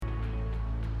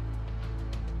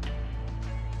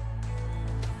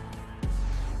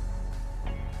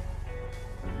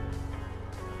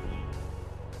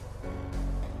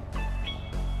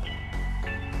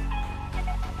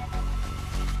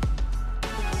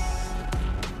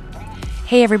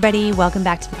Hey everybody, welcome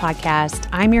back to the podcast.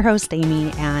 I'm your host,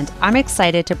 Amy, and I'm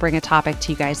excited to bring a topic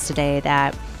to you guys today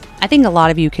that I think a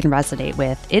lot of you can resonate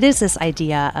with. It is this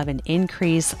idea of an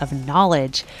increase of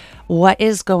knowledge. What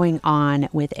is going on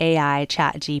with AI,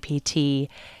 ChatGPT,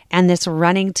 and this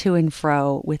running to and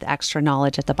fro with extra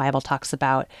knowledge that the Bible talks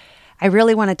about? I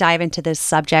really want to dive into this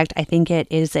subject. I think it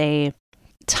is a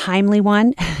timely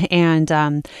one. And,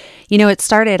 it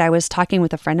started, I was talking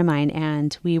with a friend of mine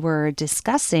and we were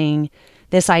discussing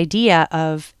this idea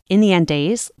of in the end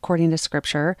days, according to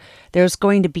scripture, there's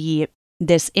going to be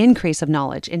this increase of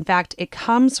knowledge. In fact, it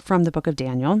comes from the book of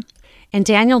Daniel. And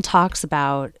Daniel talks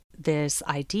about this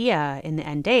idea in the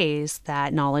end days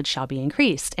that knowledge shall be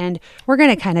increased. And we're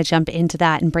going to kind of jump into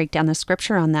that and break down the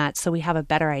scripture on that so we have a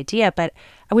better idea. But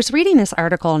I was reading this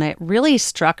article and it really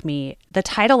struck me. The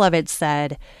title of it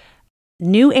said,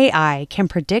 "New AI can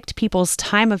predict people's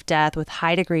time of death with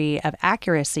high degree of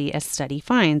accuracy as study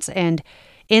finds." And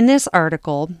in this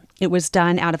article, it was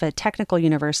done out of a technical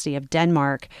university of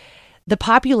Denmark. The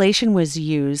population was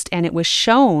used and it was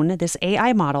shown, this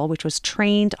AI model, which was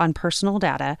trained on personal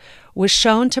data, was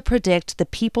shown to predict the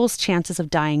people's chances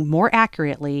of dying more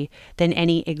accurately than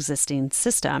any existing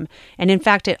system. And in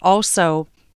fact, it also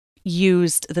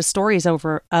used the stories of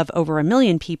over 1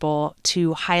 million people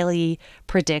to highly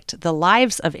predict the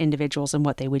lives of individuals and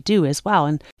what they would do as well.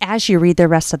 And as you read the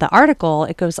rest of the article,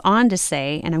 it goes on to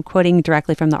say, and I'm quoting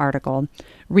directly from the article,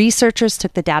 researchers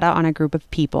took the data on a group of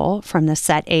people from the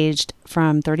set aged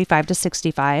from 35 to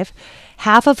 65,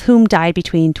 half of whom died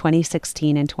between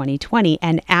 2016 and 2020,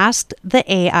 and asked the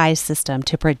AI system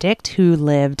to predict who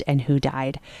lived and who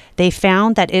died. They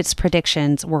found that its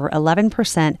predictions were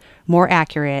 11% more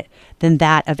accurate than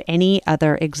that of any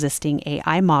other existing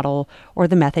AI model or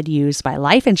the method used by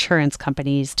life insurance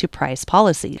companies to price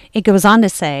policies. It goes on to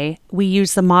say, we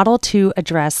use the model to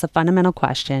address the fundamental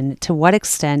question, to what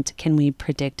extent can we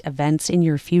predict events in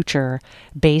your future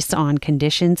based on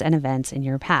conditions and events in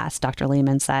your past, Dr.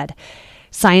 Lehman said.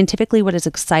 Scientifically, what is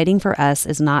exciting for us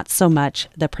is not so much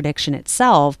the prediction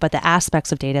itself, but the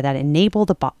aspects of data that enable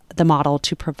the model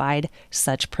to provide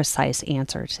such precise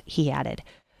answers, he added.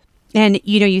 And,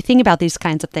 you think about these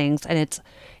kinds of things and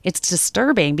it's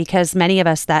disturbing because many of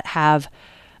us that have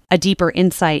a deeper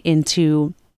insight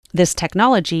into this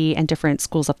technology and different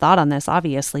schools of thought on this,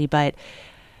 obviously, but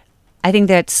I think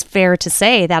that's fair to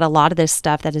say that a lot of this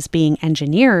stuff that is being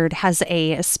engineered has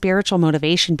a spiritual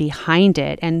motivation behind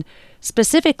it. And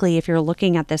specifically, if you're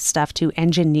looking at this stuff to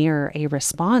engineer a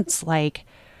response like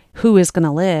who is going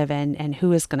to live and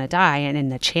who is going to die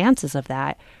and the chances of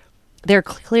that, there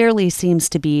clearly seems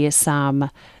to be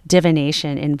some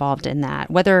divination involved in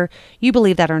that. Whether you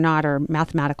believe that or not, or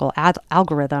mathematical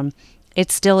algorithm,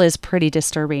 it still is pretty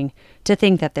disturbing to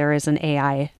think that there is an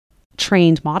AI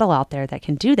trained model out there that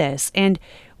can do this. And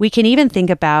we can even think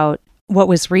about what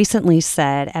was recently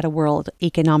said at a World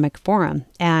Economic Forum.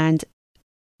 And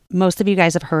most of you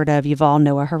guys have heard of Yuval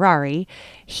Noah Harari.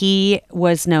 He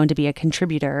was known to be a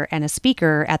contributor and a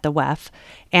speaker at the WEF,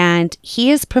 and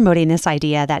he is promoting this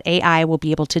idea that AI will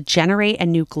be able to generate a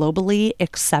new globally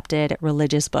accepted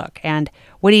religious book. And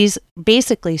what he's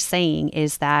basically saying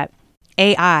is that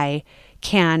AI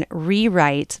can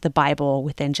rewrite the Bible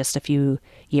within just a few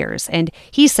years. And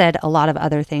he said a lot of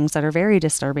other things that are very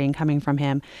disturbing coming from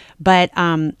him. But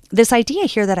this idea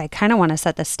here that I kind of want to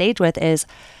set the stage with is,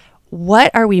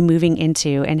 what are we moving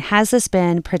into? And has this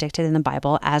been predicted in the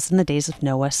Bible? As in the days of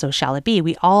Noah, so shall it be.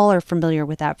 We all are familiar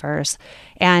with that verse.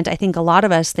 And I think a lot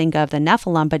of us think of the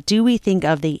Nephilim, but do we think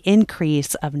of the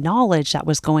increase of knowledge that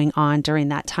was going on during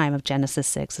that time of Genesis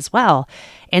 6 as well?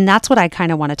 And that's what I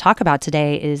kind of want to talk about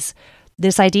today is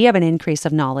this idea of an increase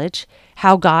of knowledge,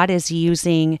 how God is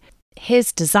using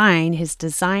his design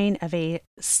of a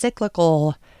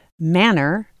cyclical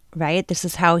manner, right? This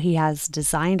is how he has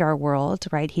designed our world,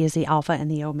 right? He is the Alpha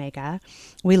and the Omega.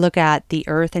 We look at the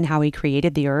earth and how he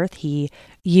created the earth. He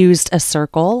used a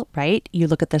circle, right? You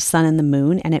look at the sun and the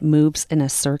moon and it moves in a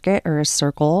circuit or a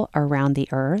circle around the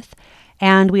earth.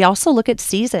 And we also look at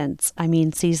seasons. I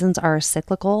mean, seasons are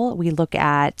cyclical. We look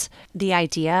at the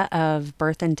idea of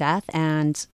birth and death.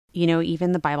 And,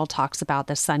 even the Bible talks about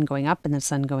the sun going up and the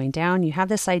sun going down. You have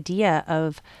this idea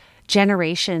of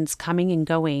generations coming and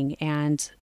going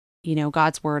and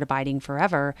God's word abiding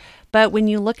forever. But when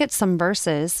you look at some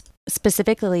verses,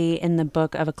 specifically in the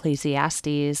book of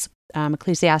Ecclesiastes,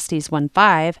 Ecclesiastes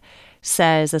 1:5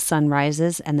 says the sun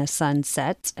rises and the sun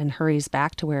sets and hurries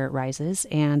back to where it rises.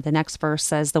 And the next verse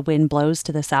says the wind blows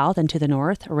to the south and to the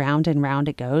north, round and round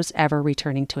it goes, ever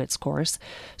returning to its course.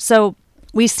 So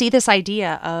we see this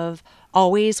idea of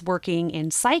always working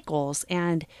in cycles.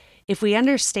 And if we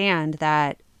understand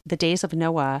that the days of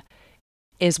Noah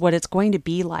is what it's going to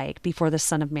be like before the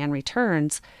Son of Man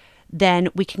returns, then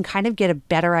we can kind of get a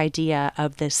better idea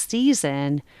of the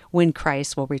season when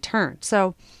Christ will return.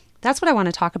 So that's what I want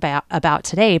to talk about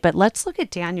today. But let's look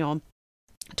at Daniel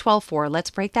 12:4. Let's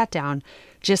break that down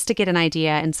just to get an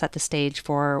idea and set the stage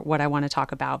for what I want to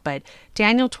talk about. But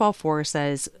Daniel 12:4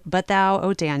 says, "But thou,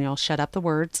 O Daniel, shut up the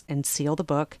words and seal the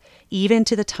book, even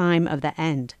to the time of the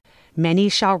end. Many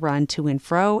shall run to and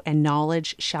fro, and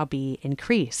knowledge shall be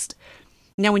increased."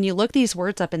 Now, when you look these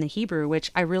words up in the Hebrew,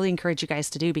 which I really encourage you guys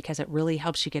to do because it really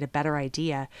helps you get a better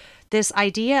idea, this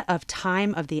idea of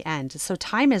time of the end. So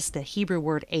time is the Hebrew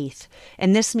word eighth,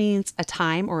 and this means a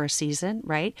time or a season,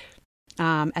 right?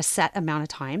 A set amount of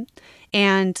time.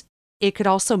 And it could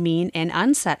also mean an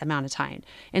unset amount of time.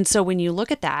 And so when you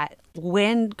look at that,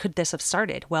 when could this have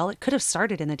started? Well, it could have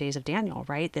started in the days of Daniel,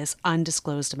 right? This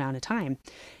undisclosed amount of time.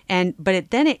 Then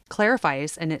it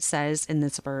clarifies and it says in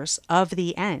this verse, of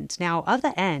the end. Now, of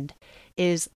the end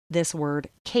is this word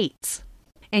kates.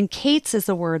 And kates is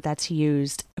the word that's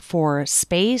used for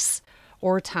space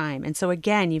or time. And so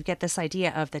again, you get this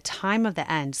idea of the time of the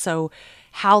end. So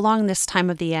how long this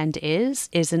time of the end is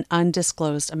an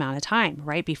undisclosed amount of time,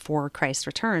 right, before Christ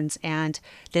returns. And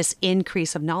this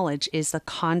increase of knowledge is the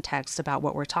context about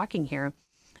what we're talking here.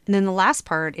 And then the last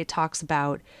part, it talks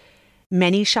about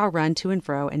many shall run to and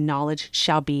fro, and knowledge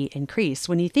shall be increased.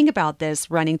 When you think about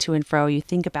this running to and fro, you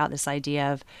think about this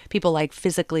idea of people like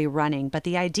physically running. But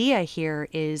the idea here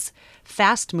is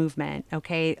fast movement,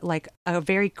 okay, like a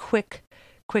very quick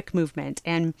movement.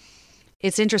 And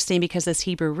it's interesting because this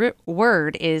Hebrew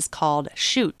word is called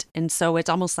shoot. And so it's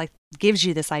almost like gives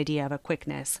you this idea of a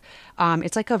quickness.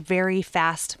 It's like a very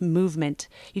fast movement.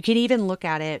 You can even look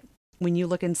at it when you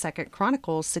look in 2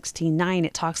 Chronicles 16:9,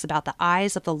 it talks about the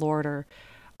eyes of the Lord are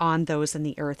on those in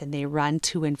the earth and they run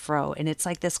to and fro. And it's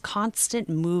like this constant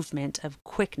movement of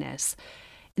quickness.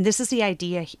 And this is the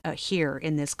idea here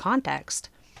in this context.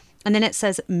 And then it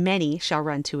says, many shall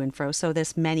run to and fro. So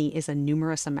this many is a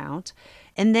numerous amount.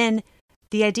 And then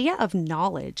the idea of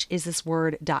knowledge is this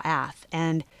word da'ath.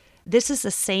 And this is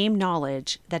the same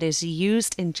knowledge that is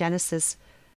used in Genesis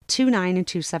 2:9 and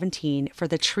 2:17 for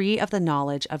the tree of the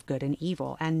knowledge of good and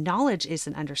evil. And knowledge is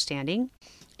an understanding.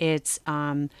 It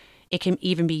can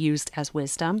even be used as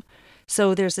wisdom.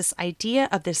 So there's this idea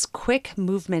of this quick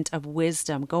movement of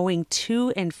wisdom going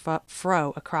to and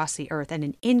fro across the earth and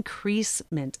an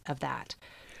increasement of that.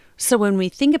 So when we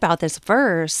think about this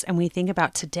verse and we think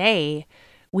about today,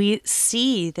 we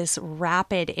see this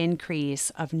rapid increase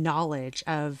of knowledge,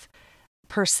 of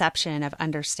perception, of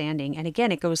understanding. And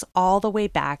again, it goes all the way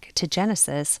back to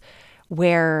Genesis,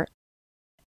 where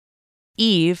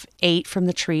Eve ate from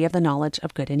the tree of the knowledge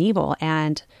of good and evil.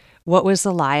 And what was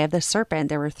the lie of the serpent?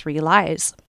 There were 3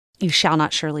 lies. You shall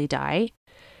not surely die.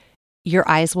 Your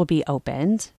eyes will be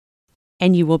opened,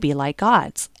 and you will be like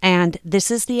gods. And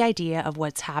this is the idea of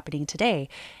what's happening today.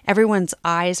 Everyone's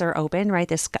eyes are open, right?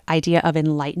 This idea of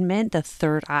enlightenment, the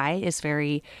third eye, is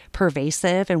very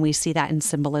pervasive, and we see that in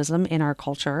symbolism in our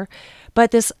culture. But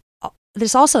this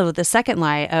also the second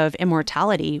lie of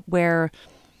immortality, where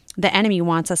the enemy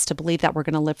wants us to believe that we're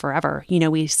going to live forever. You know,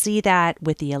 we see that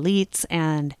with the elites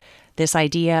and this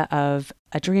idea of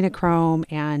adrenochrome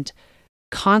and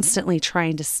constantly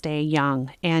trying to stay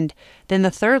young. And then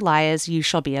the third lie is you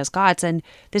shall be as gods. And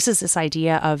this is this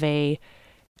idea of a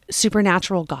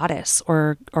supernatural goddess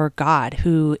or God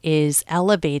who is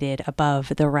elevated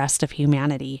above the rest of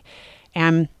humanity.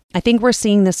 And I think we're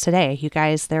seeing this today, you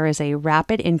guys. There is a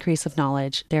rapid increase of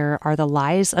knowledge. There are the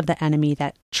lies of the enemy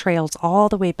that trails all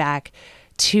the way back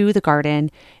to the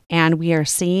garden. And we are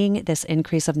seeing this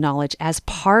increase of knowledge as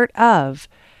part of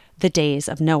the days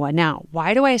of Noah. Now,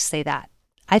 why do I say that?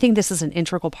 I think this is an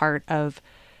integral part of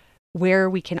where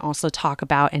we can also talk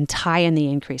about and tie in the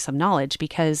increase of knowledge,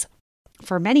 because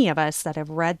for many of us that have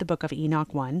read the book of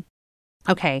Enoch 1,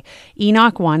 okay,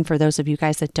 Enoch 1, for those of you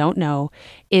guys that don't know,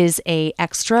 is a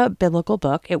extra biblical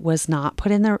book. It was not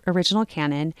put in the original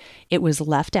canon. It was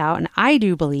left out, and I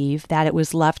do believe that it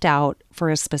was left out for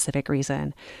a specific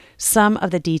reason. Some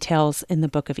of the details in the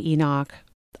book of Enoch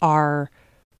are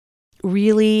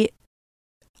really,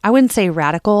 I wouldn't say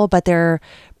radical, but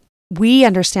we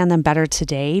understand them better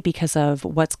today because of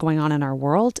what's going on in our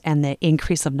world and the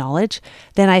increase of knowledge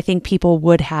than I think people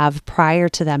would have prior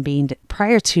to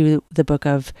the book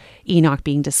of Enoch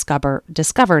being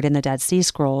discovered in the Dead Sea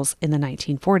Scrolls in the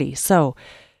 1940s. So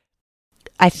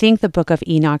I think the book of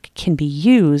Enoch can be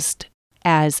used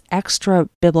as extra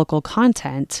biblical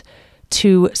content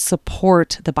to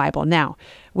support the Bible. Now,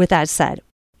 with that said,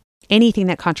 anything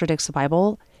that contradicts the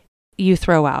Bible, you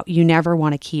throw out. You never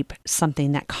want to keep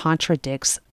something that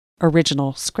contradicts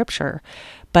original scripture.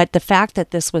 But the fact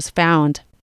that this was found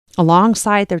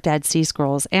alongside their Dead Sea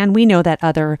Scrolls, and we know that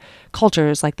other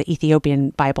cultures like the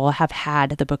Ethiopian Bible have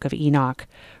had the Book of Enoch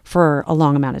for a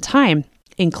long amount of time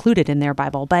included in their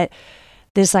Bible. But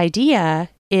this idea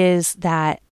is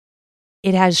that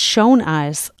it has shown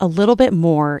us a little bit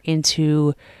more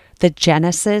into the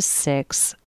Genesis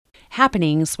 6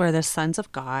 happenings where the sons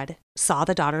of God saw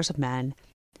the daughters of men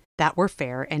that were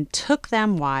fair and took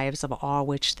them wives of all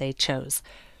which they chose.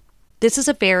 This is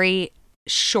a very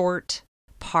short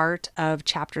part of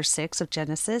chapter 6 of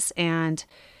Genesis, and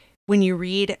when you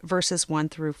read verses 1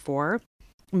 through 4,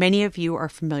 many of you are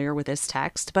familiar with this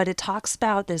text, but it talks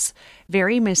about this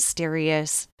very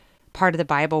mysterious part of the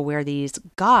Bible where these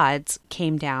gods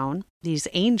came down, these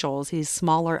angels, these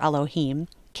smaller Elohim,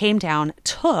 came down,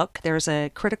 there's a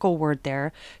critical word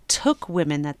there, took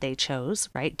women that they chose,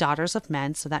 right? Daughters of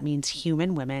men, so that means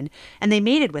human women, and they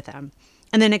mated with them.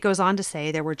 And then it goes on to say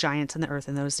there were giants in the earth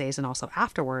in those days and also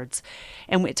afterwards.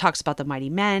 And it talks about the mighty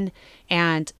men.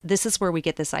 And this is where we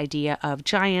get this idea of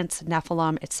giants,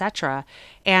 Nephilim, etc.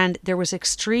 And there was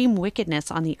extreme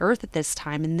wickedness on the earth at this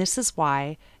time. And this is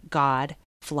why God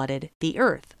flooded the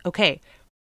earth. Okay,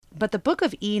 but the book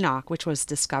of Enoch, which was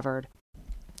discovered,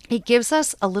 it gives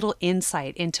us a little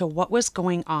insight into what was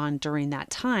going on during that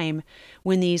time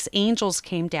when these angels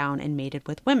came down and mated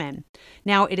with women.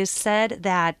 Now, it is said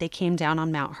that they came down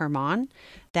on Mount Hermon,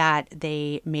 that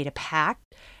they made a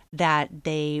pact, that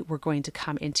they were going to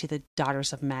come into the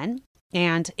daughters of men.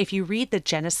 And if you read the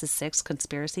Genesis 6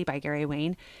 Conspiracy by Gary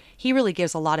Wayne, he really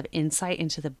gives a lot of insight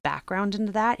into the background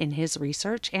into that in his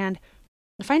research. And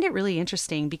I find it really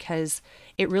interesting because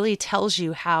it really tells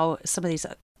you how some of this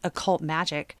occult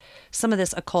magic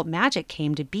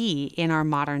came to be in our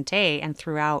modern day and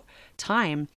throughout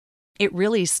time. It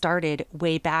really started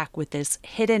way back with this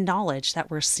hidden knowledge that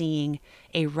we're seeing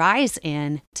a rise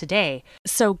in today.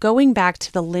 So going back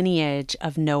to the lineage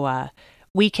of Noah,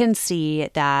 we can see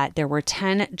that there were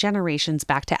 10 generations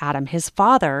back to Adam.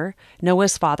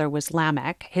 Noah's father was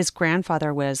Lamech, his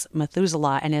grandfather was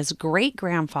Methuselah, and his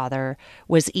great-grandfather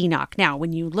was Enoch. Now,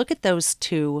 when you look at those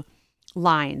two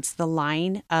lines, the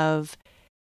line of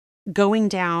going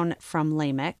down from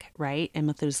Lamech, right, and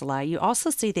Methuselah, you also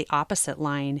see the opposite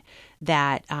line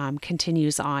that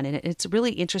continues on. And it's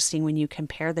really interesting when you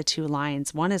compare the two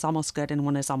lines. One is almost good and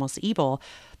one is almost evil.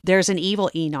 There's an evil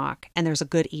Enoch and there's a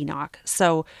good Enoch.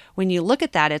 So when you look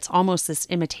at that, it's almost this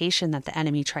imitation that the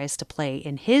enemy tries to play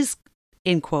in his,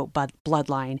 in quote,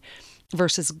 bloodline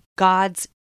versus God's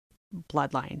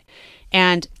bloodline.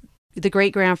 And the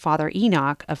great-grandfather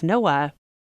Enoch of Noah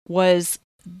was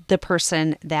the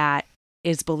person that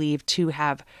is believed to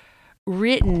have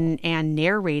written and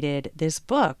narrated this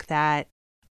book that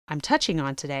I'm touching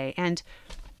on today. And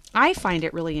I find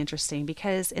it really interesting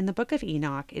because in the book of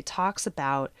Enoch, it talks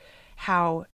about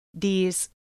how these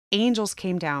angels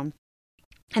came down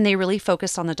and they really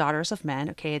focused on the daughters of men.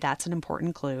 Okay, that's an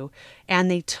important clue. And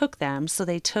they took them. So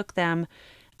they took them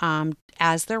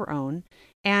as their own.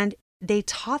 And they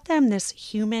taught them this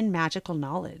human magical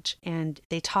knowledge, and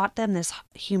they taught them this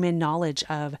human knowledge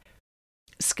of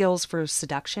skills for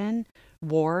seduction,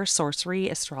 war, sorcery,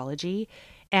 astrology.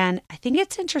 And I think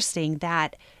it's interesting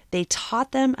that they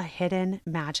taught them a hidden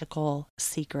magical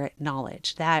secret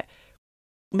knowledge that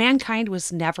mankind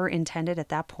was never intended at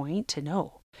that point to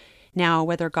know. Now,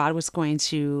 whether God was going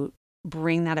to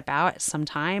bring that about at some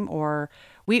time or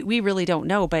we really don't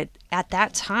know, but at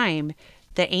that time,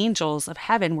 the angels of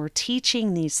heaven were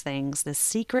teaching these things, this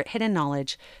secret hidden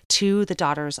knowledge to the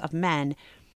daughters of men.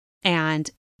 And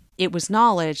it was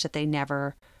knowledge that they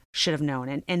never should have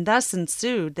known. And thus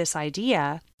ensued this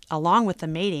idea, along with the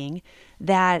mating,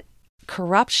 that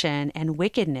corruption and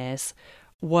wickedness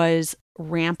was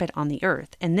rampant on the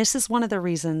earth. And this is one of the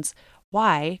reasons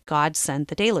why God sent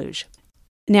the deluge.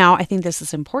 Now, I think this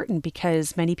is important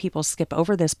because many people skip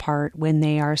over this part when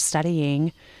they are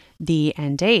studying the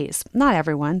end days. Not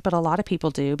everyone, but a lot of people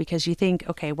do, because you think,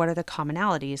 okay, what are the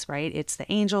commonalities, right? It's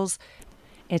the angels,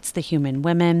 it's the human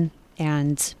women,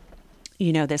 and,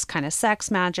 this kind of sex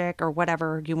magic or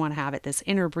whatever you want to have it, this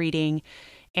interbreeding.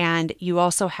 And you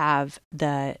also have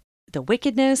the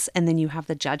wickedness, and then you have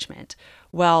the judgment.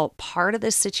 Well, part of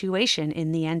this situation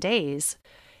in the end days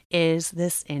is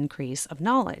this increase of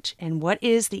knowledge. And what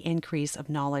is the increase of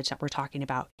knowledge that we're talking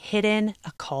about? Hidden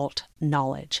occult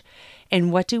knowledge.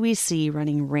 And what do we see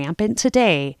running rampant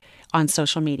today on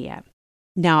social media?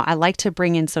 Now, I like to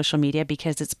bring in social media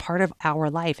because it's part of our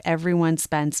life. Everyone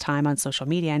spends time on social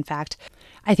media. In fact,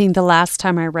 I think the last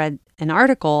time I read an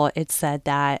article, it said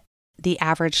that the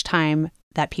average time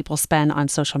that people spend on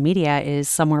social media is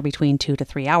somewhere between 2 to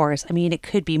 3 hours. I mean, it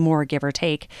could be more, give or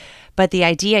take. But the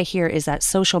idea here is that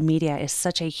social media is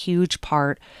such a huge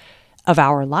part of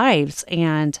our lives.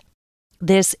 And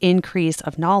this increase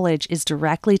of knowledge is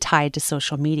directly tied to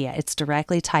social media. It's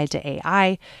directly tied to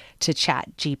AI, to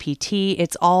Chat GPT.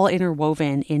 It's all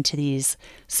interwoven into these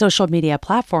social media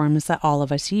platforms that all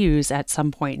of us use at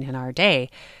some point in our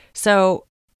day. So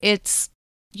it's,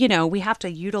 we have to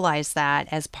utilize that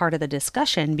as part of the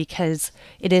discussion because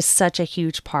it is such a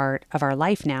huge part of our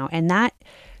life now. And that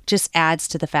just adds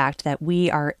to the fact that we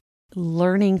are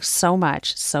learning so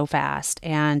much so fast.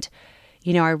 And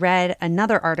I read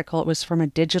another article. It was from a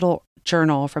digital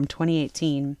journal from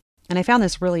 2018. And I found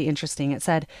this really interesting. It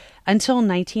said, until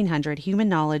 1900, human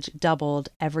knowledge doubled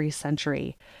every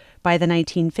century. By the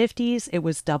 1950s, it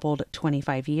was doubled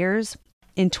 25 years.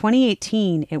 In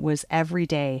 2018, it was every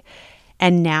day.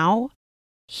 And now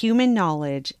human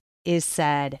knowledge is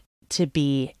said to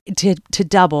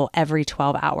double every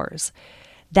 12 hours.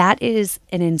 That is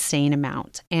an insane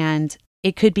amount. And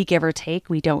it could be give or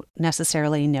take. We don't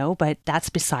necessarily know, but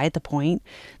that's beside the point.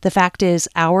 The fact is,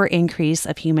 our increase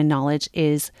of human knowledge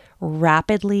is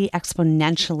rapidly,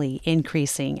 exponentially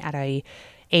increasing at a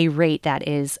rate that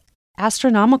is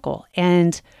astronomical.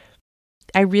 And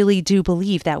I really do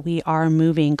believe that we are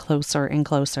moving closer and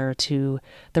closer to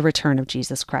the return of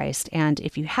Jesus Christ. And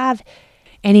if you have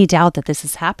any doubt that this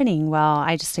is happening, well,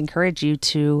 I just encourage you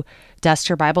to dust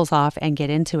your Bibles off and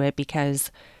get into it because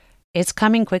it's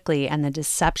coming quickly and the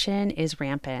deception is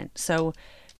rampant. So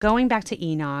going back to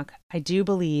Enoch, I do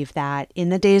believe that in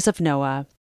the days of Noah,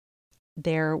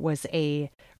 there was a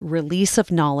release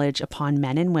of knowledge upon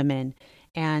men and women,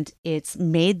 and it's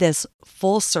made this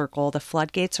full circle. The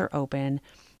floodgates are open.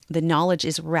 The knowledge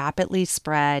is rapidly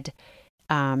spread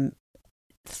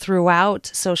throughout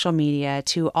social media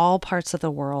to all parts of the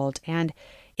world. And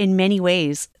in many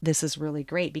ways, this is really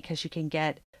great because you can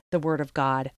get the word of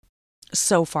God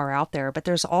so far out there, but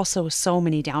there's also so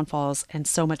many downfalls and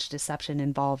so much deception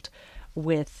involved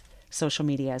with social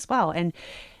media as well. And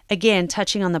again,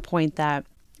 touching on the point that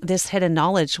this hidden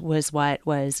knowledge was what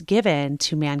was given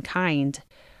to mankind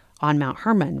on Mount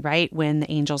Hermon, right? When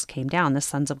the angels came down, the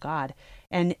sons of God.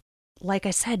 And like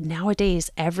I said, nowadays,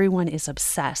 everyone is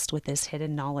obsessed with this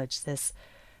hidden knowledge, this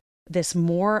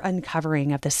more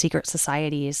uncovering of the secret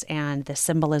societies and the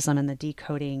symbolism and the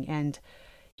decoding and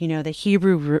the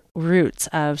Hebrew roots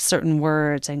of certain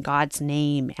words and God's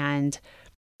name and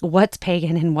what's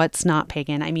pagan and what's not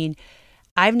pagan. I mean,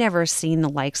 I've never seen the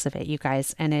likes of it, you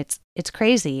guys, and it's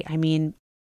crazy. I mean,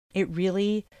 it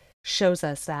really shows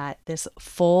us that this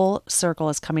full circle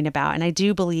is coming about. And I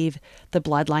do believe the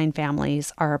bloodline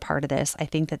families are a part of this. I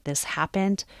think that this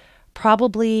happened,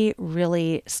 probably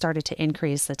really started to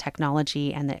increase the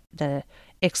technology and the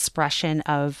expression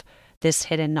of this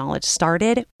hidden knowledge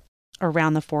started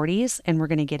around the 40s, and we're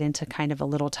going to get into kind of a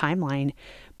little timeline.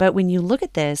 But when you look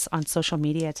at this on social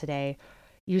media today,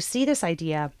 you see this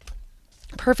idea.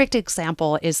 Perfect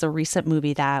example is the recent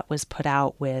movie that was put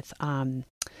out with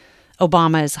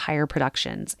Obama's Higher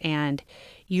Productions. And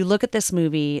you look at this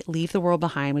movie, Leave the World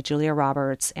Behind, with Julia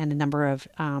Roberts and a number of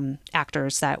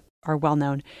actors that are well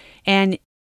known. And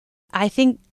I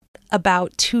think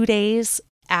about 2 days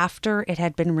after it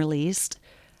had been released,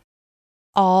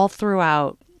 all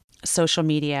throughout social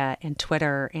media and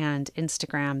Twitter and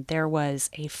Instagram, there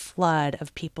was a flood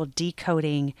of people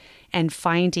decoding and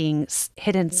finding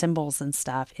hidden symbols and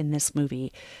stuff in this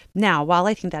movie. Now, while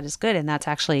I think that is good, and that's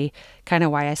actually kind of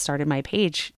why I started my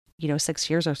page, 6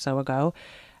 years or so ago,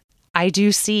 I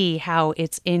do see how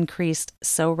it's increased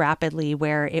so rapidly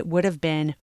where it would have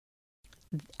been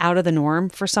out of the norm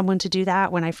for someone to do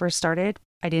that when I first started.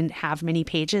 I didn't have many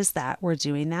pages that were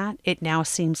doing that. It now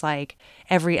seems like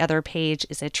every other page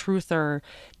is a truther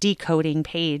decoding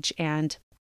page, and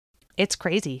it's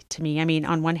crazy to me. I mean,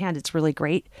 on one hand, it's really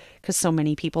great because so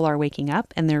many people are waking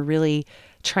up and they're really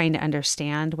trying to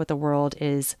understand what the world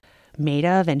is made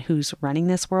of and who's running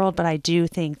this world. But I do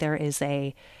think there is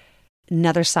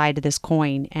another side to this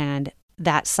coin, and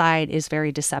that side is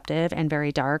very deceptive and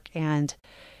very dark, and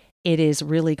it is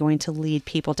really going to lead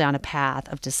people down a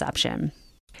path of deception.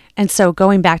 And so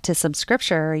going back to some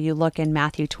scripture, you look in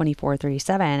Matthew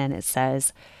 24:37, and it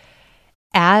says,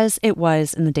 "As it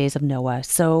was in the days of Noah,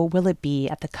 so will it be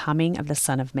at the coming of the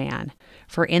Son of Man.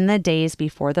 For in the days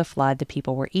before the flood, the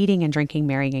people were eating and drinking,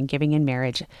 marrying and giving in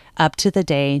marriage, up to the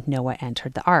day Noah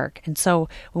entered the ark." And so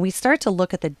when we start to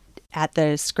look at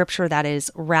the scripture that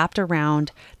is wrapped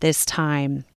around this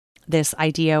time, this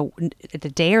idea, the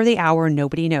day or the hour,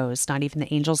 nobody knows, not even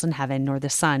the angels in heaven, nor the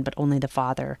Son, but only the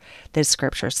Father, this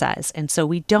scripture says. And so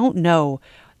we don't know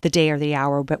the day or the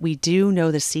hour, but we do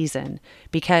know the season,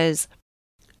 because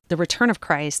the return of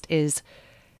Christ is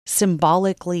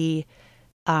symbolically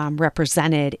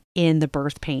represented in the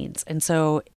birth pains. And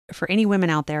so for any women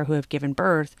out there who have given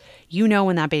birth, you know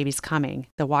when that baby's coming.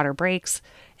 The water breaks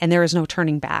and there is no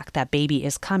turning back. That baby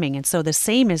is coming. And so the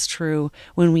same is true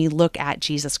when we look at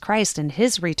Jesus Christ and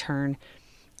his return.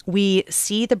 We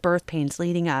see the birth pains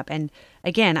leading up. And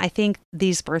again, I think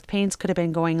these birth pains could have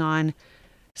been going on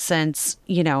since,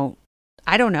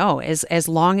 I don't know, as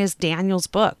long as Daniel's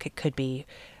book, it could be.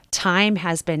 Time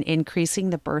has been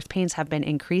increasing. The birth pains have been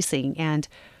increasing. And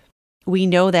we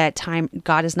know that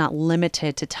God is not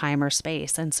limited to time or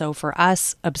space. And so for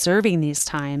us observing these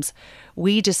times,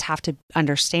 we just have to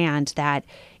understand that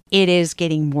it is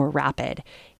getting more rapid.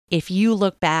 If you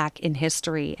look back in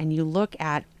history and you look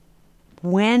at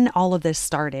when all of this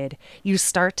started, you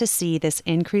start to see this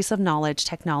increase of knowledge,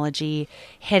 technology,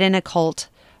 hidden occult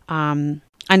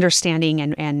understanding,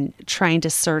 and trying to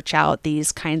search out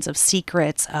these kinds of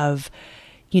secrets of,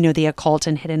 the occult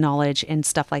and hidden knowledge and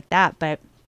stuff like that. But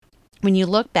when you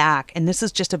look back, and this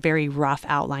is just a very rough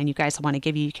outline you guys want to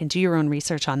give you can do your own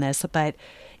research on this, but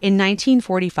in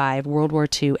 1945, World War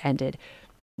II ended.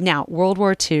 Now, World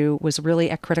War II was really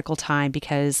a critical time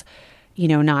because,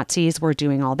 Nazis were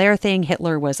doing all their thing.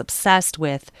 Hitler was obsessed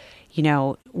with,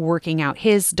 working out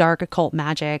his dark occult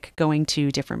magic, going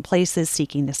to different places,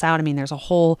 seeking this out. I mean,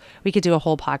 we could do a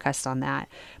whole podcast on that.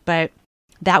 But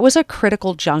that was a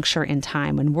critical juncture in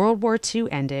time. When World War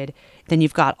II ended, then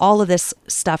you've got all of this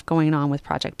stuff going on with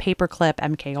Project Paperclip,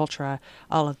 MK Ultra,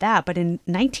 all of that. But in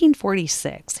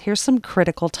 1946, here's some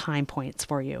critical time points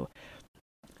for you.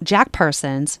 Jack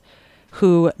Parsons,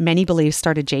 who many believe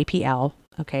started JPL,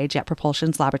 okay, Jet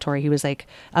Propulsion's laboratory. He was like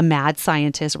a mad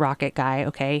scientist, rocket guy,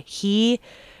 okay? He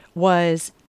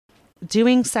was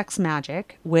doing sex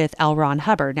magic with L. Ron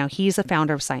Hubbard. Now, he's a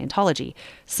founder of Scientology.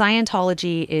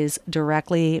 Scientology is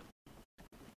directly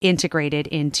integrated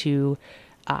into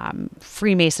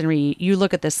Freemasonry. You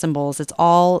look at the symbols,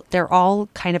 they're all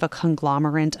kind of a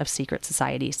conglomerate of secret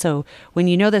society. So when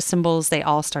you know the symbols, they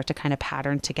all start to kind of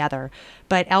pattern together.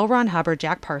 But L. Ron Hubbard,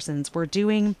 Jack Parsons were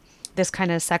doing this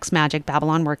kind of sex magic,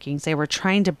 Babylon workings. They were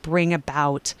trying to bring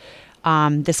about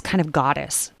this kind of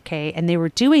goddess, okay? And they were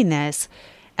doing this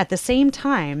at the same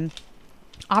time.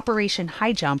 Operation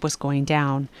High Jump was going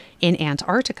down in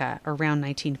Antarctica around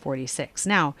 1946.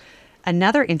 Now,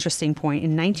 another interesting point,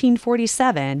 in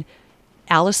 1947,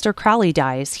 Aleister Crowley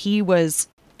dies. He was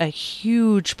a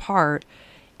huge part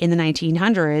in the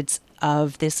 1900s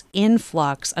of this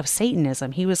influx of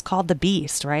Satanism. He was called the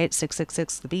Beast, right?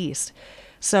 666, the Beast.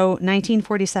 So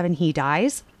 1947, he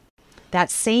dies. That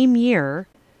same year,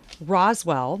 the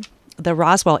Roswell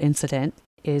incident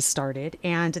is started,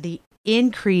 and the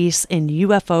increase in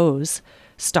UFOs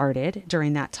started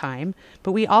during that time.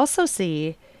 But we also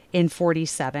see in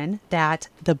 47 that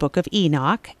the Book of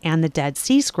Enoch and the Dead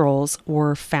Sea Scrolls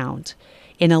were found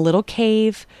in a little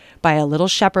cave by a little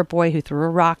shepherd boy who threw a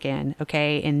rock in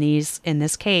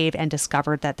this cave, and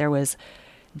discovered that there was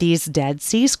these Dead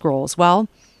Sea Scrolls. Well,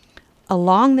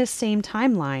 along this same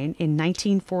timeline, in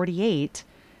 1948,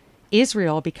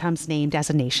 Israel becomes named as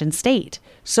a nation state.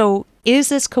 So is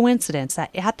this coincidence that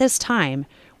at this time,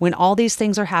 when all these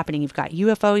things are happening, you've got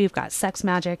UFO, you've got sex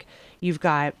magic, you've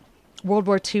got World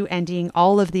War II ending,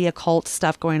 all of the occult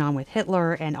stuff going on with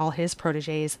Hitler and all his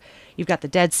proteges, you've got the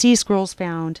Dead Sea Scrolls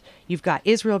found, you've got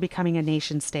Israel becoming a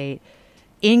nation state,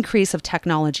 increase of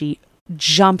technology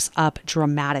jumps up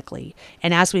dramatically.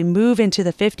 And as we move into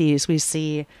the 50s, we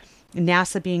see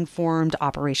NASA being formed,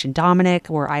 Operation Dominic,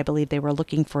 where I believe they were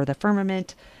looking for the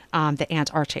firmament, the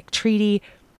Antarctic Treaty,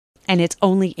 and it's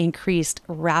only increased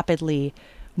rapidly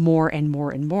more and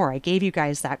more and more. I gave you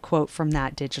guys that quote from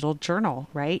that digital journal,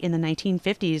 right? In the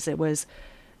 1950s, it was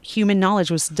human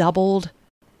knowledge was doubled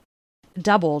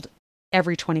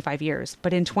every 25 years.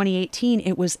 But in 2018,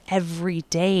 it was every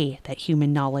day that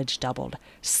human knowledge doubled.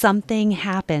 Something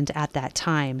happened at that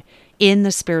time in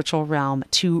the spiritual realm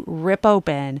to rip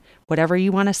open, whatever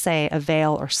you want to say, a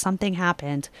veil, or something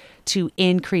happened to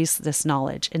increase this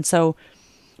knowledge. And so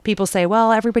people say,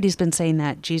 well, everybody's been saying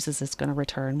that Jesus is going to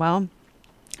return. Well,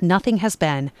 nothing has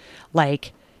been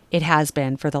like it has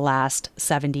been for the last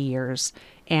 70 years.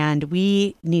 And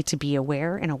we need to be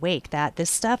aware and awake that this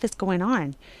stuff is going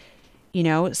on.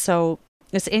 So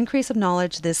this increase of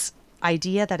knowledge, this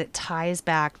idea that it ties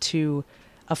back to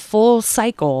a full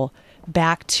cycle,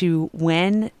 back to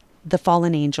when the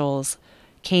fallen angels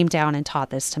came down and taught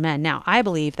this to men. Now, I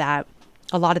believe that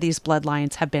a lot of these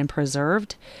bloodlines have been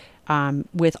preserved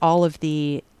with all of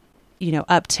the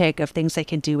uptick of things they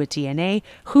can do with DNA.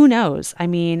 Who knows? I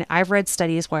mean, I've read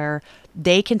studies where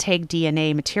they can take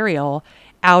DNA material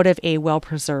out of a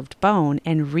well-preserved bone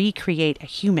and recreate a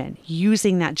human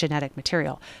using that genetic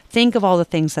material. Think of all the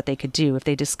things that they could do if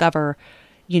they discover,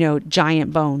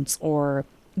 giant bones or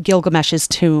Gilgamesh's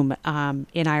tomb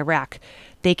in Iraq.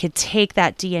 They could take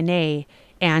that DNA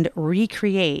and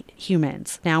recreate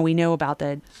humans. Now we know about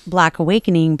the Black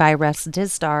Awakening by Russ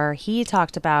Dizdar. He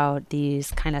talked about these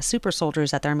kind of super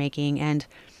soldiers that they're making. And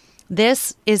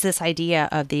this is this idea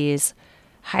of these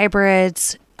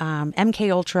hybrids,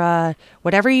 MK Ultra,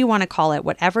 whatever you want to call it,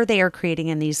 whatever they are creating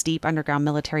in these deep underground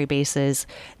military bases,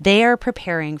 they are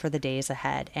preparing for the days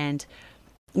ahead. And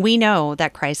we know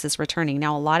that Christ is returning.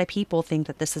 Now, a lot of people think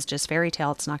that this is just fairy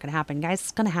tale. It's not going to happen. Guys,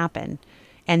 it's going to happen.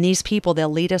 And these people, they'll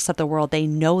lead us of the world. They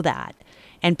know that.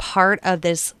 And part of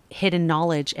this hidden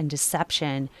knowledge and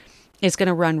deception is going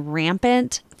to run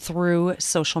rampant through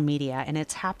social media. And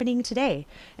it's happening today.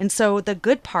 And so the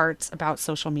good parts about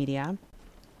social media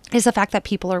is the fact that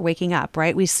people are waking up,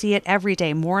 right? We see it every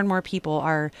day. More and more people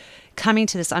are coming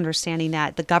to this understanding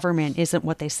that the government isn't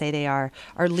what they say they are.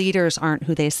 Our leaders aren't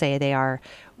who they say they are.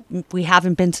 We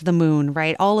haven't been to the moon,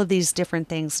 right? All of these different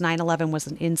things. 9/11 was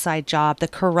an inside job. The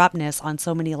corruptness on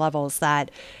so many levels that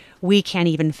we can't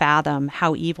even fathom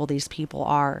how evil these people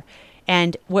are.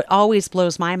 And what always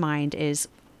blows my mind is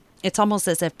it's almost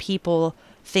as if people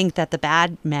think that the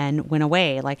bad men went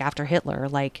away, like after Hitler,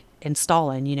 like in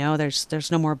Stalin,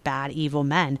 there's no more bad, evil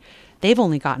men. They've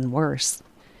only gotten worse.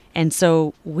 And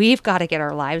so we've got to get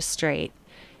our lives straight,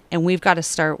 and we've got to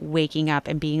start waking up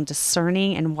and being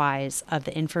discerning and wise of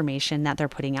the information that they're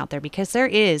putting out there, because there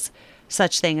is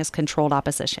such thing as controlled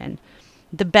opposition.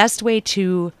 The best way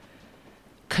to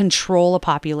control a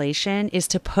population is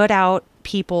to put out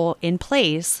people in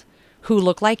place who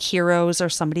look like heroes or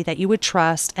somebody that you would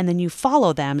trust, and then you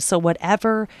follow them. So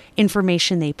whatever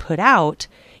information they put out,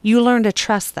 you learn to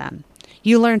trust them.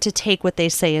 You learn to take what they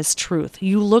say as truth.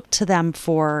 You look to them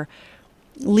for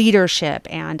leadership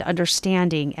and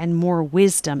understanding and more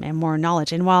wisdom and more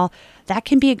knowledge. And while that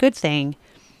can be a good thing,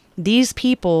 these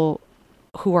people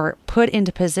who are put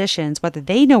into positions, whether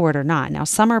they know it or not, now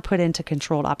some are put into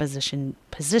controlled opposition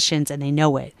positions and they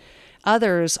know it.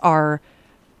 Others are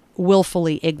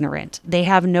willfully ignorant. They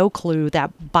have no clue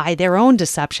that by their own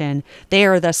deception, they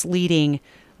are thus leading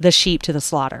the sheep to the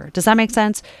slaughter. Does that make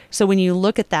sense? So when you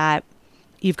look at that,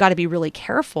 you've got to be really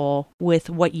careful with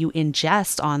what you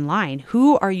ingest online.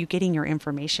 Who are you getting your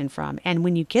information from? And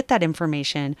when you get that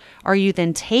information, are you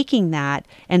then taking that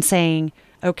and saying,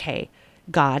 okay,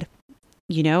 God,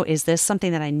 is this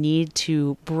something that I need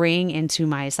to bring into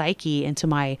my psyche, into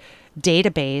my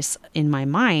database, in my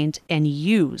mind, and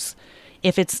use?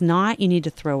 If it's not, you need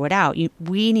to throw it out.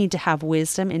 We need to have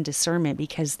wisdom and discernment,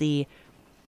 because the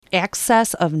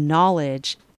excess of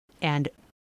knowledge and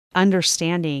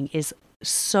understanding is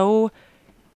so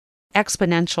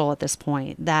exponential at this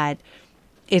point that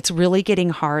it's really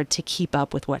getting hard to keep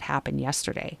up with what happened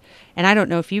yesterday. And I don't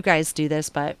know if you guys do this,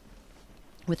 but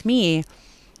with me,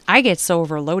 I get so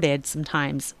overloaded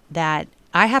sometimes that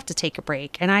I have to take a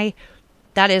break. And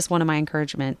that is one of my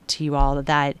encouragement to you all,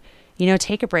 that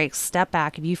take a break, step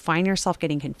back. If you find yourself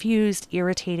getting confused,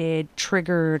 irritated,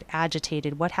 triggered,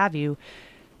 agitated, what have you,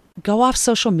 go off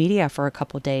social media for a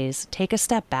couple of days, take a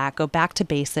step back, go back to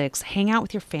basics, hang out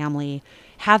with your family,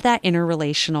 have that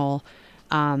interrelational,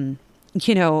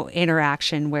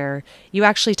 interaction where you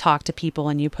actually talk to people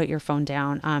and you put your phone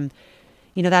down.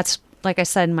 That's, like I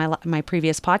said in my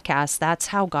previous podcast, that's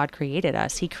how God created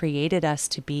us. He created us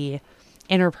to be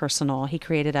interpersonal. He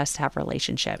created us to have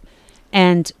relationship.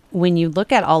 And when you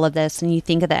look at all of this and you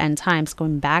think of the end times,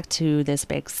 going back to this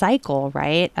big cycle,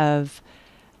 right, of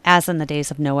as in the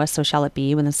days of Noah, so shall it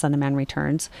be when the Son of Man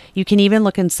returns. You can even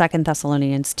look in 2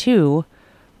 Thessalonians 2,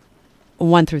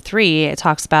 1-3. It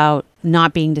talks about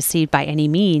not being deceived by any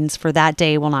means, for that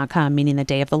day will not come, meaning the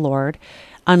day of the Lord,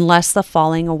 unless the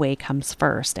falling away comes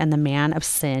first, and the man of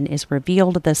sin is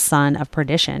revealed, the son of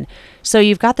perdition. So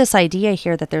you've got this idea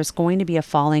here that there's going to be a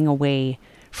falling away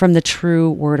from the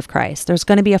true word of Christ. There's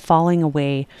going to be a falling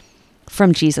away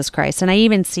from Jesus Christ. And I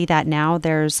even see that now.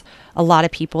 There's a lot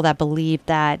of people that believe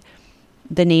that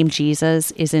the name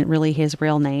Jesus isn't really his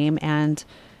real name. And,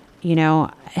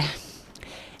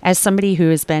 as somebody who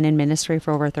has been in ministry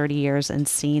for over 30 years and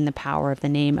seen the power of the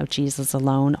name of Jesus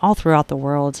alone all throughout the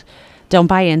world, don't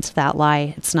buy into that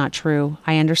lie. It's not true.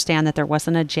 I understand that there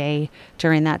wasn't a J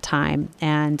during that time.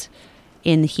 And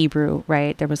in Hebrew,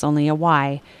 right, there was only a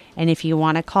Y. And if you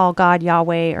want to call God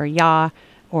Yahweh or Yah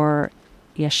or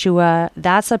Yeshua,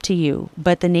 that's up to you.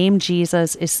 But the name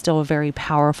Jesus is still a very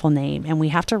powerful name. And we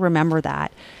have to remember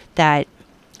that that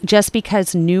just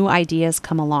because new ideas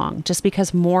come along, just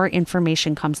because more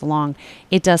information comes along,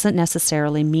 it doesn't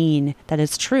necessarily mean that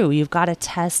it's true. You've got to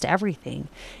test everything.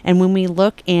 And when we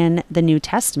look in the New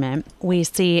Testament, we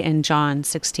see in John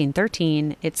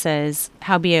 16:13, it says,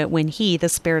 "Howbeit when he, the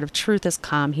Spirit of truth, is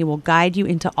come, he will guide you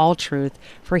into all truth,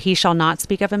 for he shall not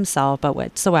speak of himself, but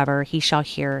whatsoever he shall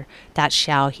hear, that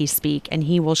shall he speak, and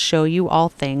he will show you all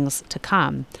things to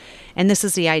come." And this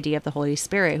is the idea of the Holy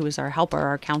Spirit, who is our helper,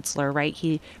 our counselor, right?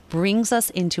 He brings us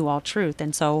into all truth.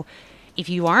 And so if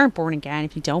you aren't born again,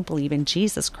 if you don't believe in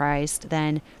Jesus Christ,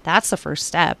 then that's the first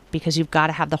step, because you've got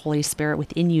to have the Holy Spirit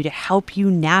within you to help you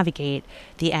navigate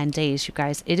the end days, you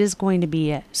guys. It is going to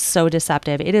be so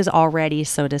deceptive. It is already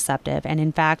so deceptive. And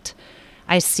in fact,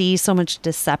 I see so much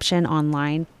deception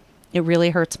online. It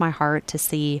really hurts my heart to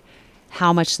see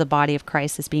how much the body of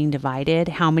Christ is being divided,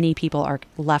 how many people are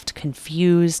left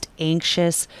confused,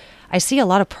 anxious. I see a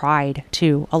lot of pride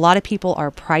too. A lot of people are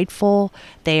prideful.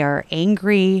 They are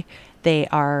angry. They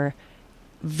are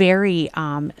very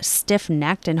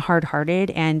stiff-necked and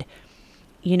hard-hearted. And,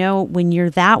 you know, when you're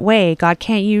that way, God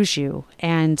can't use you.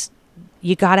 And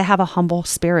you got to have a humble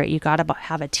spirit. You got to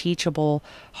have a teachable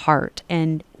heart.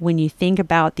 And when you think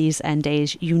about these end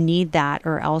days, you need that,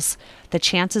 or else the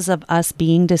chances of us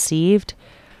being deceived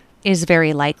is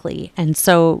very likely. And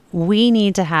so we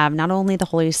need to have not only the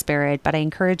Holy Spirit, but I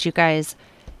encourage you guys,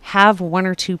 have one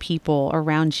or two people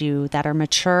around you that are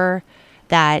mature,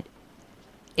 that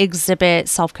exhibit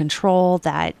self-control,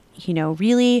 that, you know,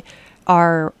 really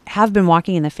have been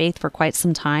walking in the faith for quite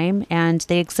some time, and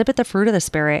they exhibit the fruit of the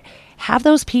Spirit. Have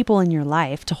those people in your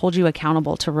life to hold you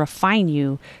accountable, to refine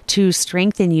you, to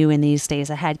strengthen you in these days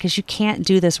ahead, because you can't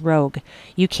do this rogue.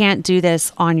 You can't do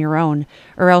this on your own,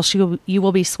 or else you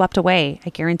will be swept away. I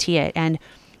guarantee it. And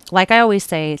like I always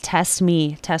say, test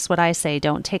me, test what I say.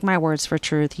 Don't take my words for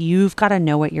truth. You've got to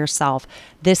know it yourself.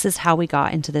 This is how we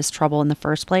got into this trouble in the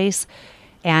first place.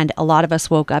 And a lot of us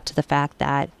woke up to the fact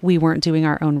that we weren't doing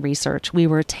our own research. We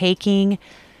were taking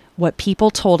what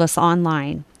people told us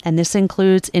online, and this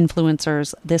includes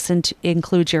influencers. This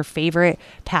includes your favorite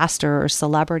pastor or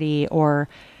celebrity, or,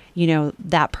 you know,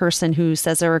 that person who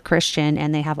says they're a Christian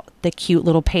and they have the cute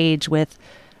little page with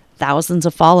thousands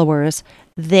of followers.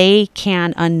 They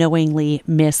can unknowingly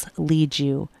mislead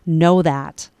you. Know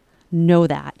that. Know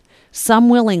that. Some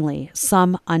willingly,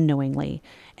 some unknowingly.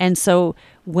 And so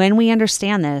when we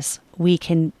understand this, we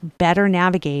can better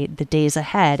navigate the days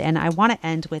ahead. And I want to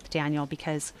end with Daniel,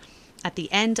 because at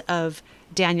the end of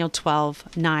Daniel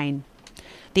 12:9,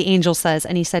 the angel says,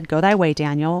 "And he said, Go thy way,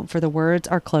 Daniel, for the words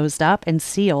are closed up and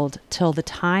sealed till the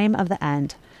time of the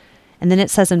end." And then it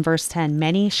says in verse 10,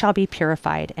 "Many shall be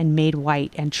purified and made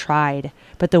white and tried,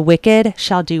 but the wicked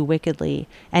shall do wickedly,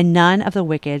 and none of the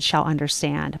wicked shall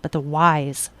understand, but the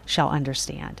wise shall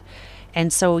understand."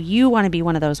 And so you want to be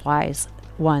one of those wise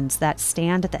ones that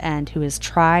stand at the end, who is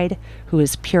tried, who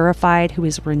is purified, who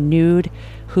is renewed,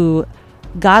 who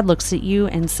God looks at you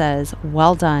and says,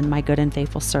 "Well done, my good and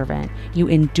faithful servant. You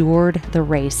endured the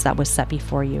race that was set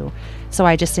before you." So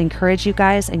I just encourage you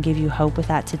guys and give you hope with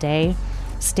that today.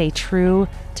 Stay true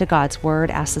to God's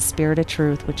word. Ask the Spirit of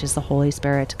truth, which is the Holy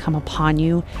Spirit, to come upon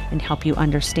you and help you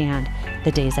understand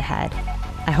the days ahead.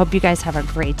 I hope you guys have a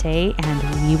great day,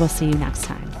 and we will see you next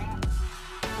time.